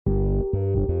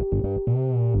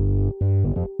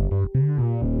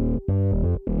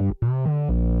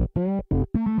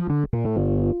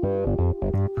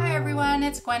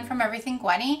it's Gwen from Everything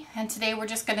Gwenny, and today we're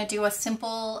just going to do a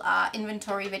simple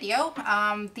inventory video.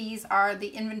 These are the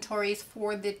inventories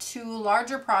for the two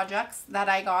larger projects that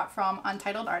I got from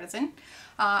Untitled Artisan.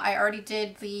 I already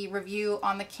did the review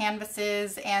on the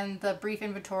canvases and the brief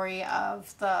inventory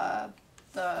of the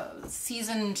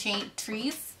season changing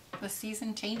trees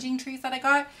that I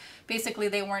got. Basically,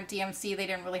 they weren't DMC, they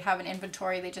didn't really have an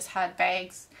inventory, they just had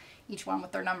bags, each one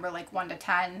with their number like 1 to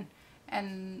 10.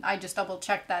 And I just double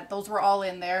checked that those were all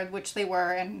in there, which they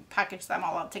were, and packaged them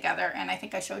all up together. And I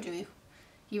think I showed you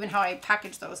even how I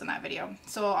packaged those in that video.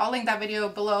 So I'll link that video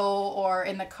below or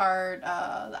in the card,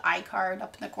 the iCard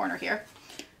up in the corner here.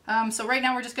 So right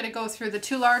now we're just going to go through the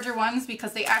two larger ones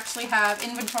because they actually have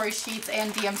inventory sheets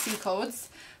and DMC codes.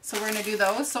 So we're going to do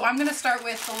those. So I'm going to start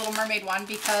with the Little Mermaid one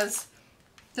because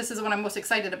this is the one I'm most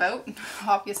excited about,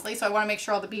 obviously. So I want to make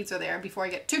sure all the beads are there before I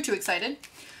get too excited.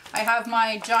 I have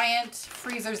my giant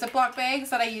freezer Ziploc bags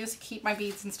that I use to keep my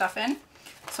beads and stuff in.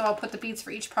 So I'll put the beads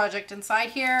for each project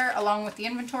inside here, along with the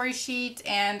inventory sheet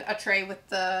and a tray with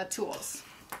the tools,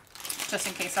 just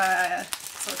in case so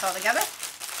it's all together.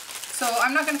 So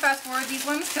I'm not going to fast forward these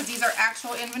ones because these are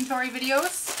actual inventory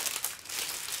videos.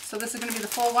 So this is going to be the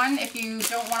full one. If you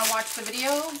don't want to watch the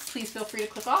video, please feel free to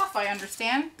click off. I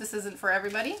understand. This isn't for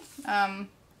everybody.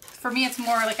 For me, it's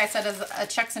more, like I said, as a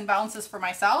checks and balances for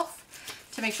myself,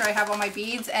 to make sure I have all my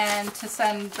beads and to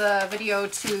send the video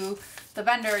to the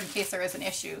vendor in case there is an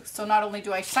issue. So not only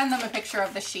do I send them a picture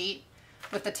of the sheet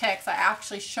with the ticks, I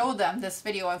actually show them this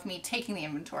video of me taking the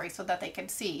inventory so that they can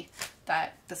see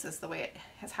that this is the way it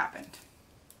has happened,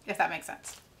 if that makes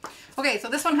sense. Okay, so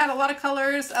this one had a lot of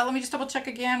colors. Let me just double check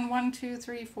again. 1, 2,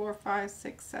 3, 4, 5,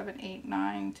 6, 7, 8,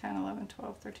 9, 10, 11,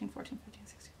 12, 13, 14, 15,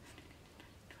 16,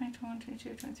 21, 22,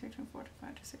 23, 24,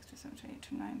 25, 26, 27, 28,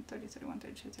 29, 30, 31,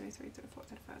 32, 33, 34,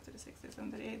 35, 36,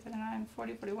 37, 38, 39,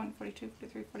 40, 41, 42,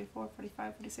 43, 44,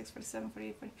 45, 46, 47,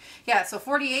 48, 40. Yeah, so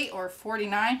 48 or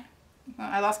 49.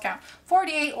 I lost count.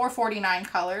 48 or 49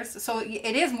 colors. So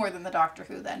it is more than the Doctor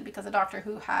Who then, because the Doctor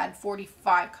Who had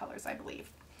 45 colors, I believe.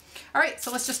 All right,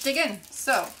 so let's just dig in.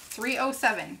 So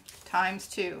 307 times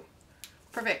 2.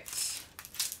 Perfect.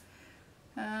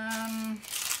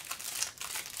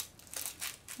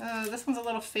 This one's a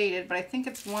little faded, but I think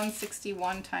it's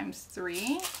 161 times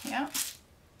 3. Yeah.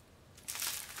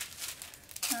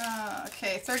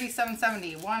 Okay,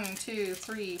 3770. 1, 2,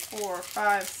 3, 4,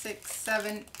 5, 6,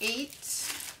 7, 8.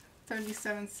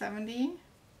 3770.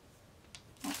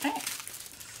 Okay.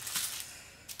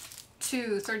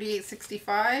 2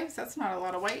 3865. That's not a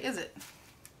lot of white, is it?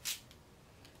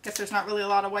 Guess there's not really a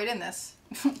lot of white in this.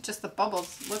 Just the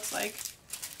bubbles, looks like.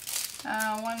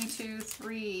 1, 2,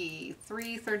 3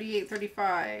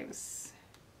 3835s.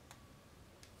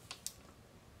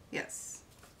 Yes.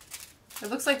 It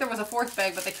looks like there was a fourth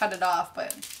bag, but they cut it off,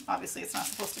 but obviously it's not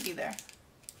supposed to be there.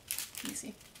 Can you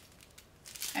see?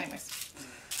 Anyways.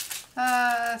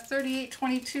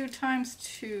 3822 times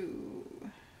 2.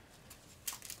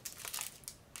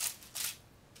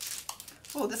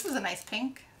 Oh, this is a nice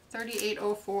pink.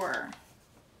 3804.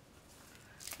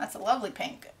 That's a lovely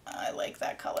pink. I like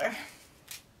that color.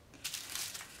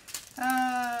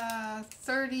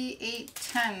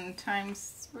 3810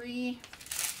 times 3.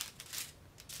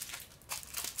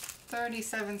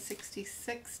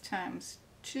 3766 times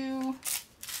 2.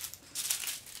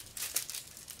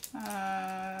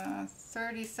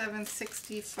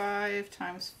 3765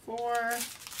 times 4.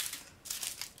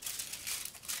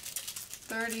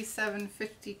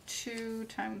 3752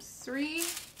 times 3.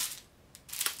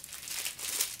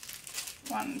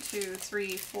 1, 2,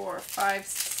 3, 4, 5,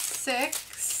 6.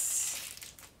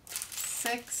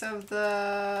 6 of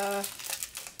the,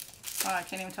 oh, I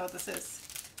can't even tell what this is.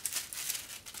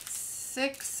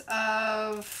 6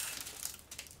 of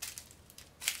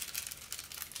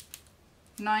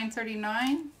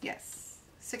 939. Yes,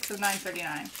 6 of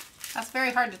 939. That's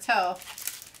very hard to tell.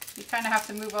 You kind of have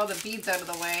to move all the beads out of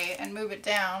the way and move it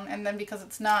down, and then because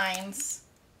it's 9s,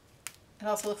 it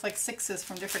also looks like 6s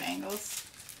from different angles.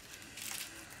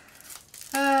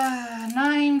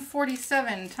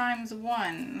 947 times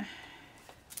 1.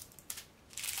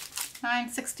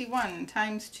 961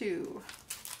 times 2.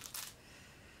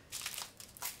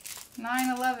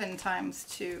 911 times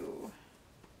 2.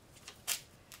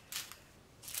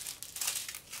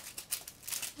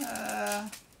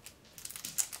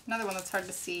 Another one that's hard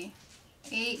to see.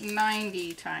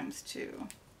 890 times 2.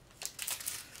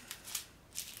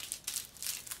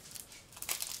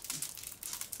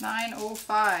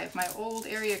 905, my old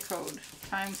area code,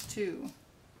 times 2.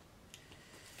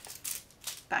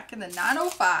 Back in the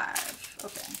 905.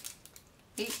 Okay.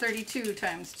 832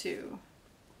 times 2.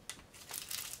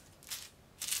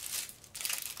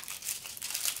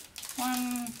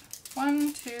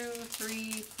 1, 2,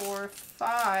 3, 4,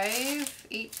 5,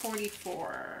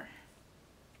 844.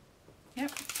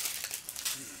 Yep.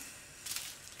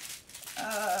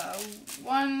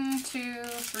 1, 2,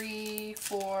 3,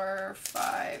 4,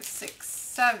 5, 6,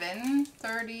 7,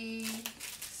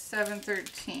 37,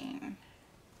 13.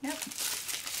 Yep.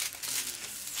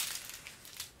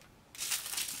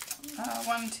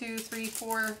 1, 2, 3,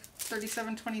 4,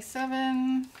 37,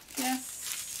 27. Yes.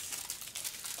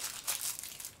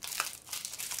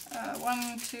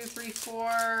 1, 2, 3,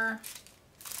 4,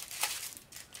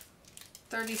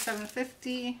 37,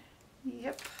 50.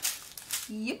 Yep.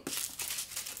 Yep.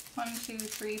 1, 2,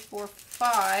 3, 4,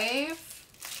 5.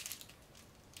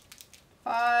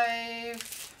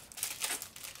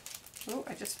 5. Oh,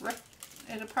 I just ripped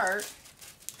it apart.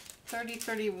 30,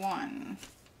 31.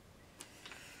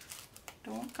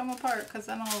 Don't come apart, because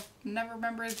then I'll never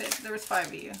remember that there was 5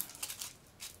 of you.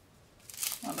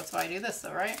 Well, that's why I do this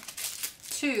though, right?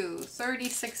 2,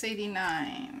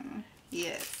 36.89.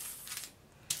 Yes.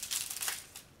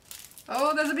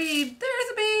 Oh, there's a bead.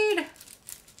 There's a bead.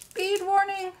 Bead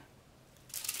warning.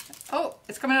 Oh,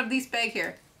 it's coming out of this bag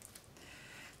here.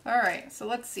 All right, so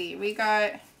let's see. We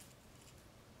got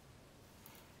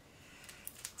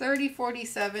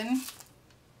 3047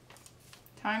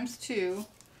 times 2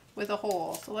 with a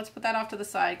hole. So let's put that off to the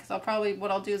side, because what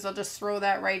I'll do is I'll just throw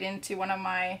that right into one of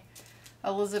my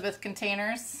Elizabeth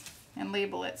containers and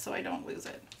label it so I don't lose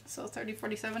it. So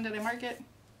 3047, did I mark it?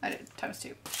 I did, times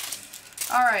 2.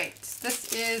 All right,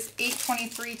 this is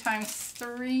 823 times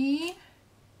 3.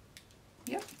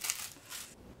 Yep.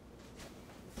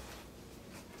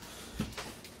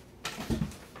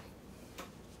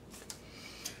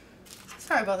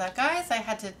 Sorry about that, guys. I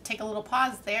had to take a little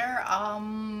pause there.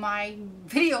 My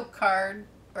video card,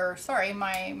 or sorry,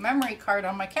 my memory card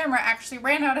on my camera actually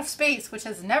ran out of space, which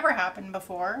has never happened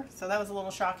before. So that was a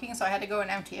little shocking. So I had to go and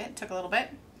empty it. It took a little bit.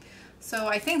 So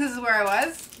I think this is where I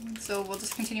was. So we'll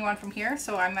just continue on from here.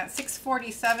 So I'm at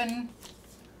 647.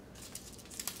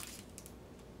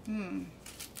 It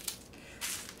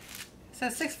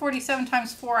says 647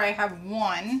 times 4, I have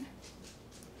 1.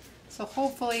 So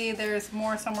hopefully there's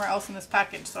more somewhere else in this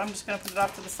package. So I'm just going to put it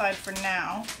off to the side for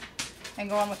now and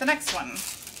go on with the next one.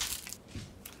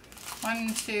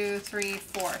 1, 2, 3,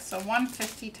 4. So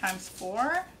 150 times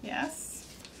 4. Yes.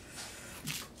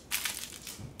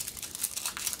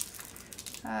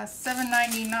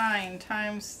 799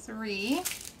 times 3.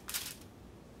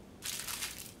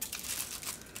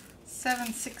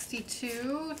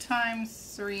 762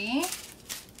 times 3.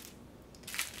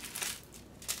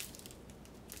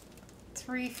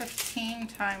 315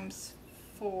 times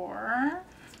 4.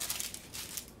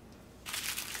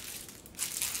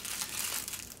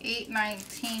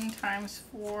 819 times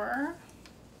 4.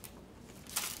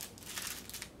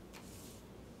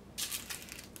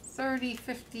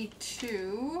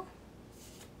 3052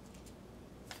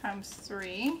 times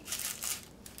 3.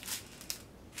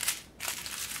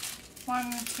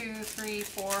 1, 2, 3,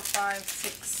 4, 5,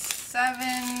 6,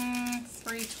 7.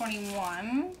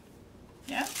 321.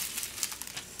 Yeah.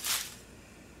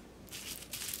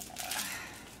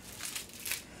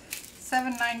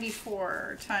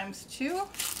 794 times 2.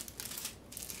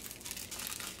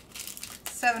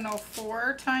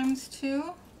 704 times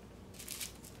 2.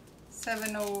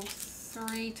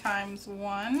 703 times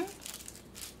 1.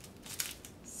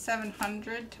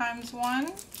 700 times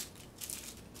 1.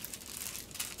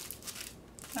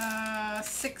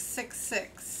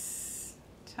 666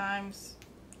 times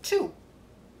 2.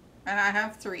 And I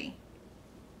have 3.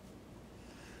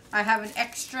 I have an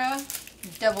extra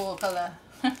double color.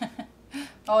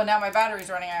 Oh, now my battery's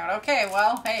running out. Okay,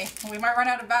 well, hey, we might run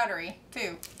out of battery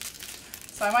too.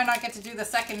 So I might not get to do the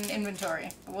second inventory,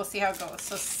 but we'll see how it goes.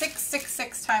 So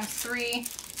 666 times 3.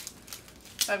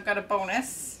 So I've got a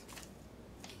bonus.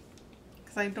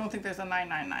 Because I don't think there's a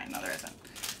 999. No, there isn't.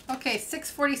 Okay,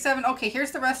 647. Okay,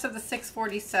 here's the rest of the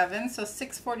 647. So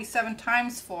 647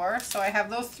 times 4. So I have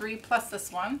those 3 plus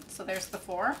this one. So there's the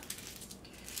 4.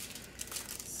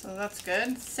 So that's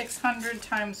good. 600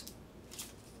 times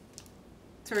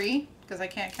 3, because I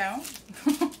can't count.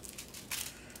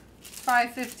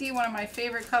 550, one of my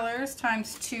favorite colors,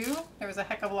 times 2. There was a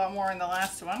heck of a lot more in the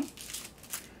last one.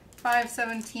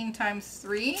 517 times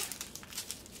 3.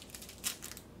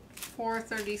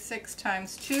 436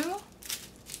 times 2.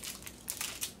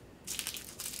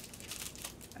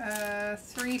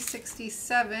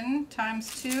 367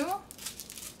 times 2.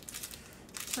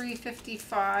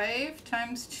 355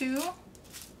 times 2.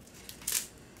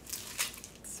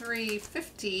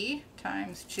 350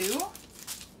 times 2.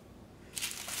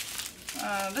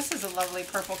 This is a lovely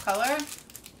purple color.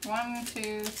 1,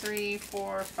 2, 3,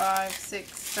 4, 5,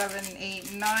 6, 7,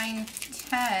 8, 9,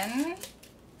 10.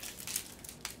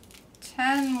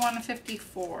 10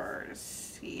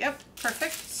 154s. Yep,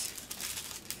 perfect.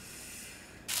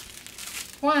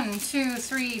 1, 2,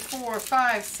 3, 4,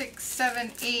 5, 6,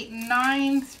 7, 8,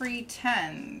 9, 3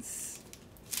 10s.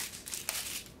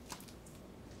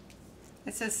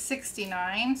 It says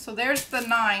 69, so there's the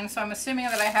 9, so I'm assuming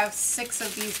that I have 6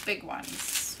 of these big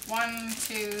ones. 1,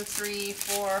 2, 3,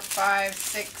 4, 5,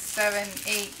 6, 7,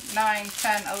 8, 9,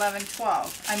 10, 11,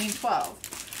 12. I mean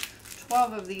 12.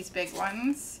 12 of these big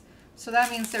ones. So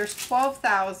that means there's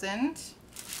 12,000.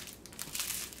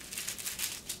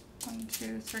 1,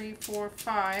 2, 3, 4,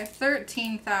 5.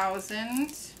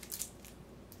 13,000.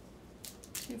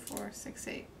 2, 4, 6,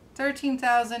 8.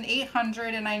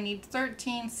 13,800, and I need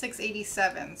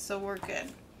 13,687. So we're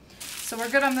good. So we're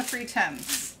good on the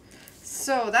 310s.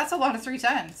 So that's a lot of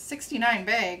 310s. 69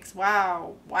 bags.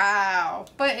 Wow. Wow.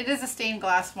 But it is a stained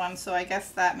glass one, so I guess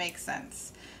that makes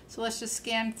sense. So let's just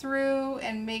scan through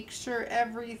and make sure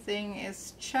everything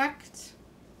is checked.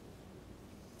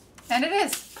 And it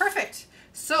is. Perfect.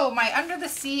 So my under the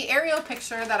sea aerial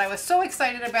picture that I was so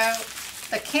excited about,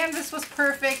 the canvas was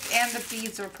perfect and the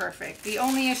beads were perfect. The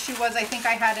only issue was I think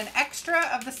I had an extra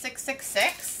of the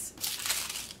 666,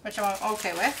 which I'm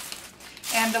okay with.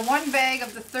 And the one bag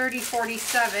of the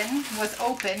 3047 was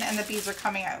open and the beads were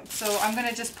coming out. So I'm going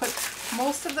to just put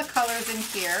most of the colors in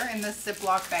here in this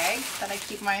Ziploc bag that I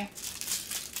keep my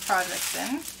projects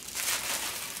in.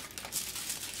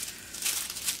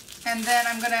 And then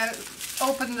I'm going to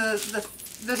open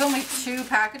there's only 2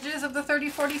 packages of the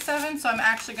 3047, so I'm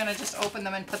actually going to just open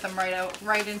them and put them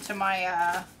right into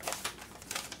my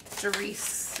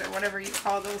Doris, or whatever you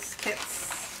call those kits.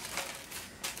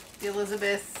 The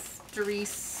Elizabeth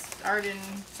Doris Arden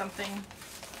something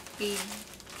bead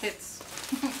kits.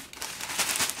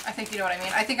 I think you know what I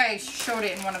mean. I think I showed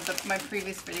it in one of my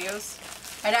previous videos.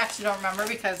 I actually don't remember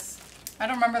because I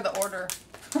don't remember the order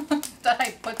that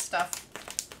I put stuff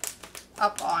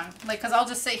up on. Like, because I'll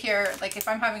just sit here, like if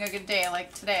I'm having a good day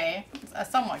like today, a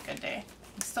somewhat good day.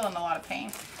 I'm still in a lot of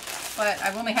pain, but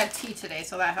I've only had tea today,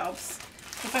 so that helps.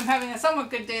 If I'm having a somewhat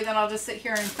good day, then I'll just sit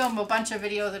here and film a bunch of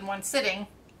videos in one sitting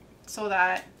so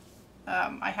that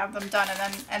I have them done,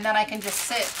 and then I can just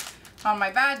sit on my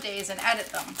bad days and edit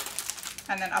them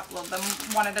and then upload them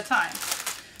one at a time.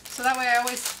 So that way I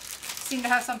always seem to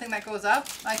have something that goes up.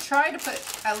 I try to put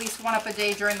at least one up a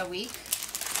day during the week.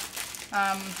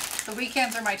 The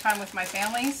weekends are my time with my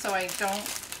family, so I don't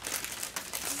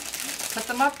put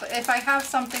them up. If I have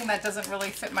something that doesn't really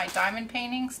fit my diamond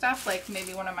painting stuff, like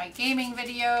maybe one of my gaming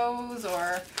videos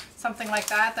or something like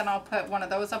that, then I'll put one of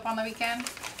those up on the weekend.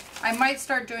 I might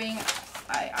start doing,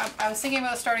 I was thinking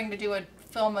about starting to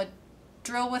film a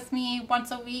drill with me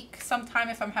once a week sometime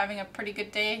if I'm having a pretty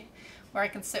good day, where I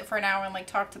can sit for an hour and like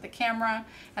talk to the camera,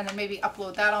 and then maybe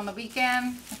upload that on the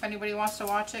weekend if anybody wants to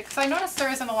watch it. Because I noticed there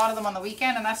isn't a lot of them on the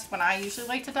weekend, and that's when I usually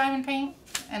like to diamond paint,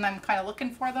 and I'm kind of looking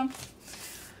for them.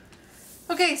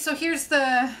 Okay, so here's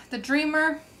the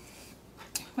Dreamer,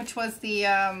 which was the,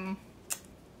 I'll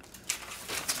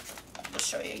just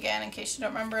show you again in case you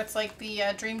don't remember. It's like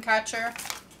the dream catcher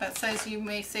that says "You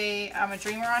may say I'm a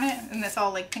dreamer" on it, and it's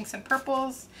all like pinks and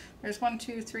purples. There's 1,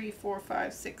 2, 3, 4,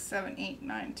 5, 6, 7, 8,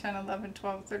 9, 10, 11,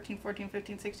 12, 13, 14,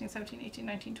 15, 16, 17, 18,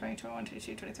 19, 20, 21,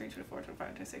 22, 23, 24,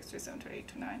 25, 26, 27, 28,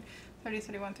 29, 30,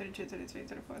 31, 32, 33,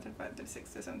 34, 35, 36,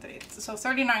 37, 38. So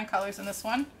 39 colors in this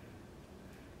one.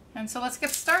 And so let's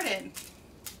get started.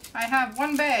 I have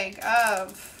one bag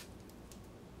of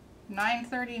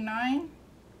 939.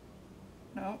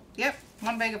 No, yep,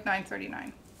 one bag of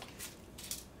 939.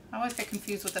 I always get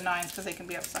confused with the 9s because they can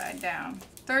be upside down.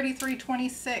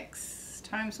 3326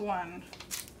 times 1.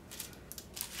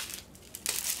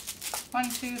 1,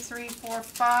 2, 3, 4,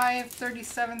 5,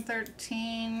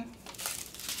 3713.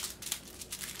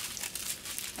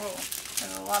 Oh,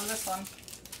 there's a lot of this one.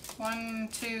 1,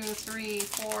 2, 3,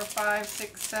 4, 5,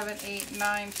 6, 7, 8,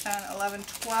 9, 10, 11,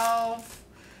 12.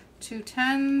 2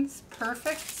 10s,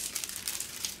 perfect.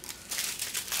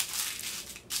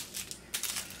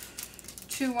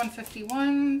 2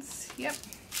 151s, yep.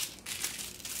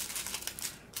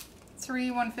 3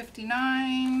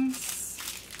 159s.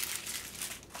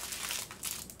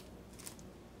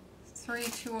 3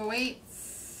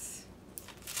 208s.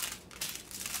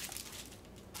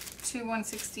 2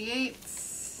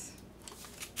 168s.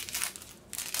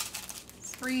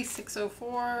 3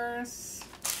 604s.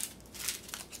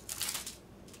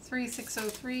 3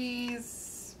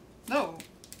 603s. No,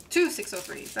 2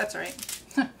 603s, that's right.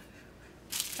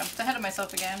 Jumped ahead of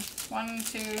myself again. 1,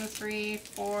 2, 3,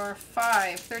 4,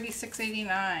 5.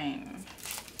 3689.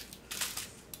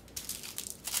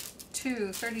 2,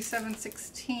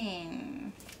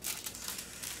 37.16.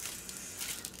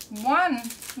 1,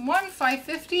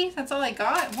 550. That's all I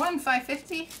got. 1,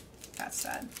 550. That's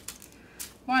sad.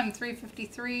 1,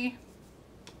 353.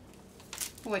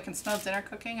 Oh, I can smell dinner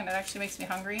cooking, and it actually makes me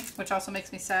hungry, which also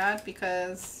makes me sad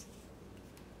because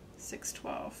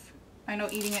 612. I know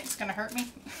eating it's gonna hurt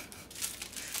me.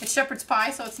 It's shepherd's pie,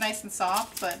 so it's nice and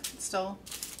soft, but it still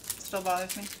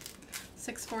bothers me.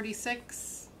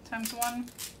 646 times 1.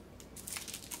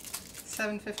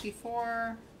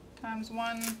 754 times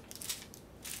 1.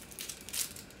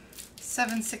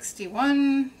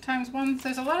 761 times 1.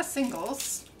 There's a lot of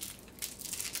singles.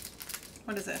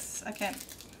 What is this? I can't.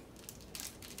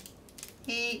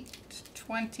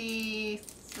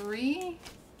 823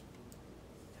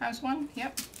 times 1.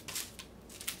 Yep.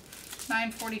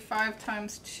 945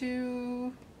 times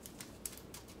 2.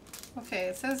 Okay,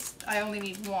 it says I only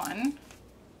need 1.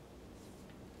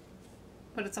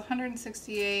 But it's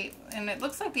 168, and it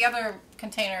looks like the other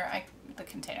container, the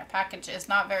container package is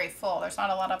not very full. There's not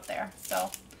a lot up there. So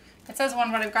it says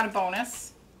 1, but I've got a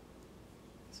bonus.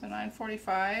 So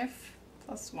 945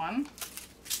 plus 1.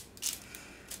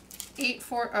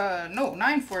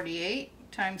 948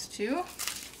 times 2.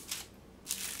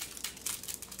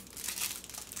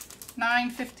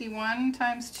 951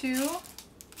 times 2.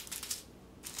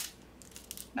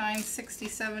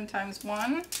 967 times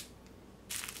 1.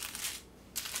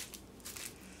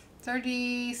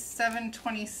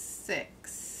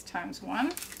 3726 times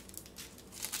 1.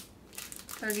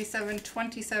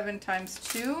 3727 times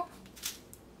 2.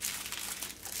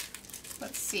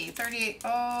 Let's see, 38.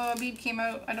 Oh, a bead came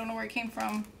out. I don't know where it came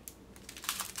from.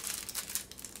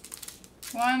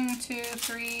 1, 2,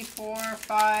 3, 4,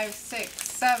 5, 6,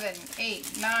 7,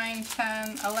 8, 9,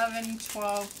 10, 11,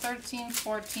 12, 13,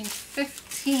 14,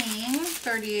 15,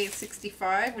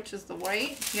 3865, which is the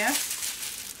white. Yes.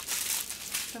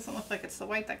 Doesn't look like it's the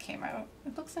white that came out.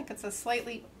 It looks like it's a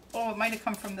slightly, oh, it might have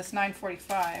come from this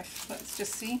 945. Let's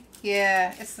just see.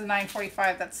 Yeah, it's the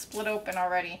 945 that's split open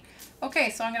already. Okay,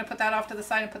 so I'm going to put that off to the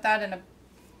side and put that in a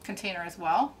container as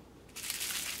well.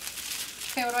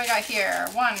 Okay, what do I got here?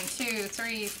 1, 2,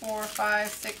 3, 4, 5,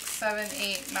 6, 7,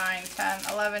 8, 9,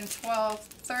 10, 11, 12,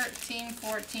 13,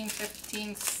 14,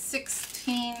 15,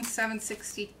 16,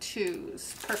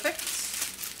 762s. Perfect.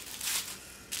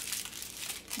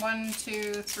 1,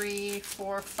 2, 3,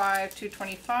 4, 5,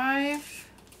 225.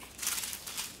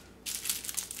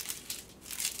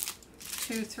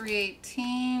 2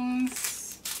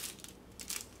 318s.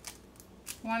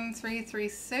 1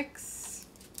 336.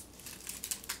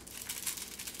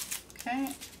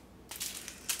 Okay.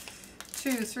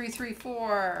 2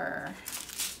 334.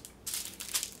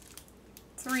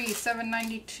 3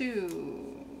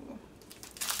 792.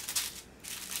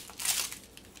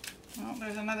 Oh,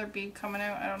 there's another bead coming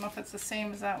out. I don't know if it's the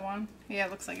same as that one. Yeah,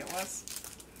 it looks like it was.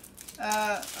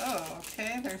 Oh,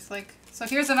 okay. There's like, so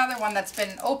here's another one that's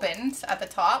been opened at the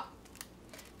top.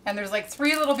 And there's like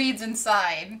 3 little beads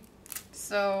inside.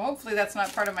 So hopefully that's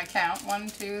not part of my count. 1,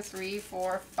 2, 3,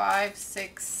 4, 5,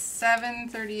 6, 7,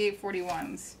 38,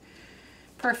 41s.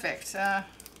 Perfect.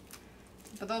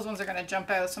 But those ones are going to jump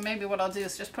out. So maybe what I'll do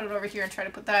is just put it over here and try to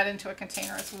put that into a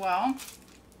container as well.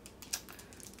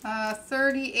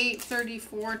 38,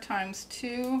 34 times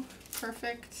 2.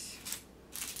 Perfect.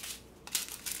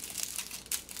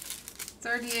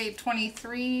 38,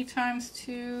 23 times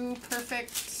 2.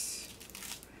 Perfect.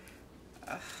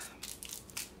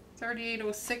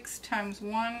 3806 times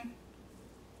 1.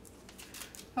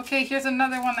 Okay, here's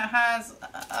another one that has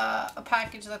a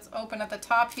package that's open at the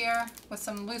top here with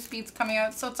some loose beads coming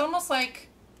out. So it's almost like,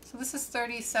 so this is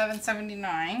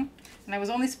 3779, and I was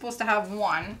only supposed to have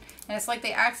 1, and it's like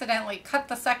they accidentally cut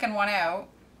the second one out,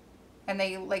 and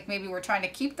they like maybe were trying to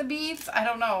keep the beads. I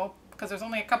don't know, because there's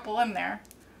only a couple in there.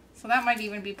 So that might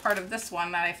even be part of this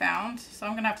one that I found. So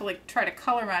I'm gonna have to like try to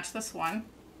color match this one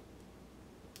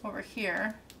over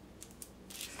here.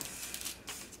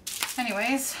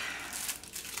 Anyways,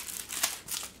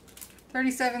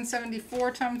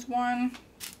 3774 times 1,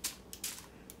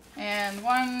 and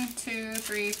 1, 2,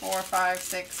 3, 4, 5,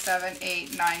 6, 7,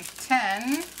 8, 9,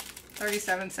 10,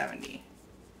 3770.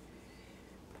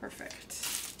 Perfect.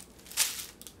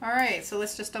 All right, so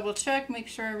let's just double check, make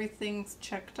sure everything's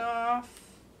checked off,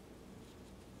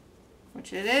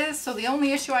 which it is. So the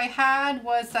only issue I had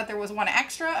was that there was one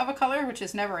extra of a color, which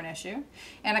is never an issue.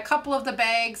 And a couple of the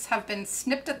bags have been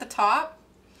snipped at the top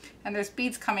and there's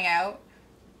beads coming out.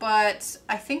 But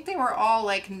I think they were all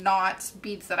like not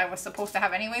beads that I was supposed to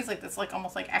have anyways. Like this, like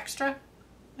almost like extra.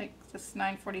 Like this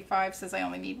 945 says I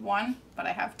only need 1, but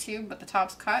I have 2, but the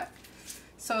top's cut.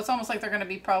 So it's almost like they're going to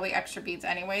be probably extra beads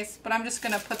anyways, but I'm just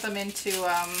going to put them into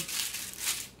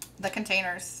the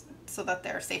containers so that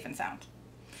they're safe and sound.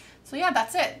 So yeah,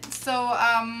 that's it. So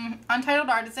Untitled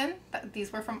Artisan,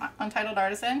 these were from Untitled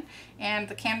Artisan, and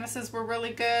the canvases were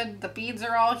really good. The beads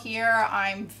are all here.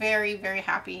 I'm very, very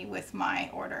happy with my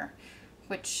order,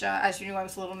 which as you knew I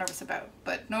was a little nervous about,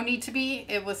 but no need to be.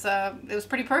 It was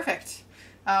pretty perfect.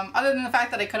 Other than the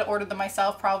fact that I could have ordered them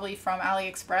myself probably from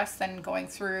AliExpress and going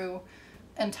through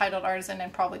Untitled Artisan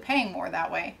and probably paying more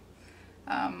that way.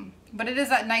 But it is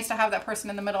nice to have that person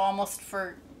in the middle, almost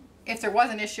for if there was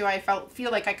an issue. I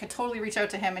feel like I could totally reach out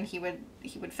to him and he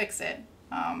would fix it.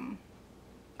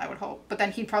 I would hope, but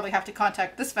then he'd probably have to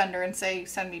contact this vendor and say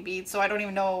send me beads. So I don't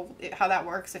even know how that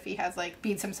works, if he has like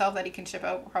beads himself that he can ship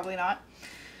out. Probably not.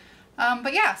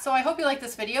 But yeah, so I hope you liked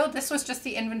this video. This was just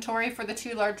the inventory for the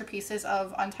 2 larger pieces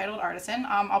of Untitled Artisan.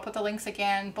 I'll put the links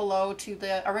again below to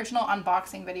the original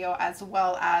unboxing video, as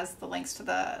well as the links to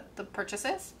the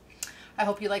purchases. I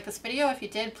hope you liked this video. If you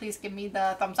did, please give me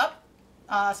the thumbs up.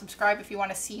 Subscribe if you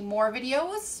want to see more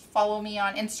videos. Follow me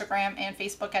on Instagram and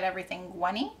Facebook at Everything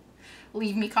Gwenny.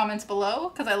 Leave me comments below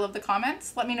because I love the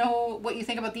comments. Let me know what you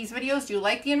think about these videos. Do you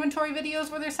like the inventory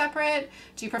videos where they're separate?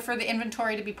 Do you prefer the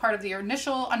inventory to be part of the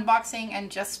initial unboxing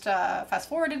and just fast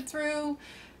forwarded through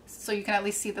so you can at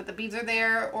least see that the beads are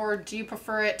there? Or do you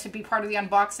prefer it to be part of the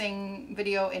unboxing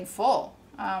video in full?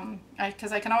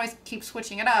 Because I can always keep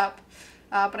switching it up,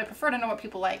 but I prefer to know what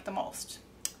people like the most.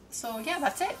 So yeah,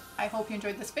 that's it. I hope you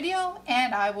enjoyed this video,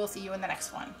 and I will see you in the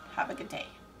next one. Have a good day.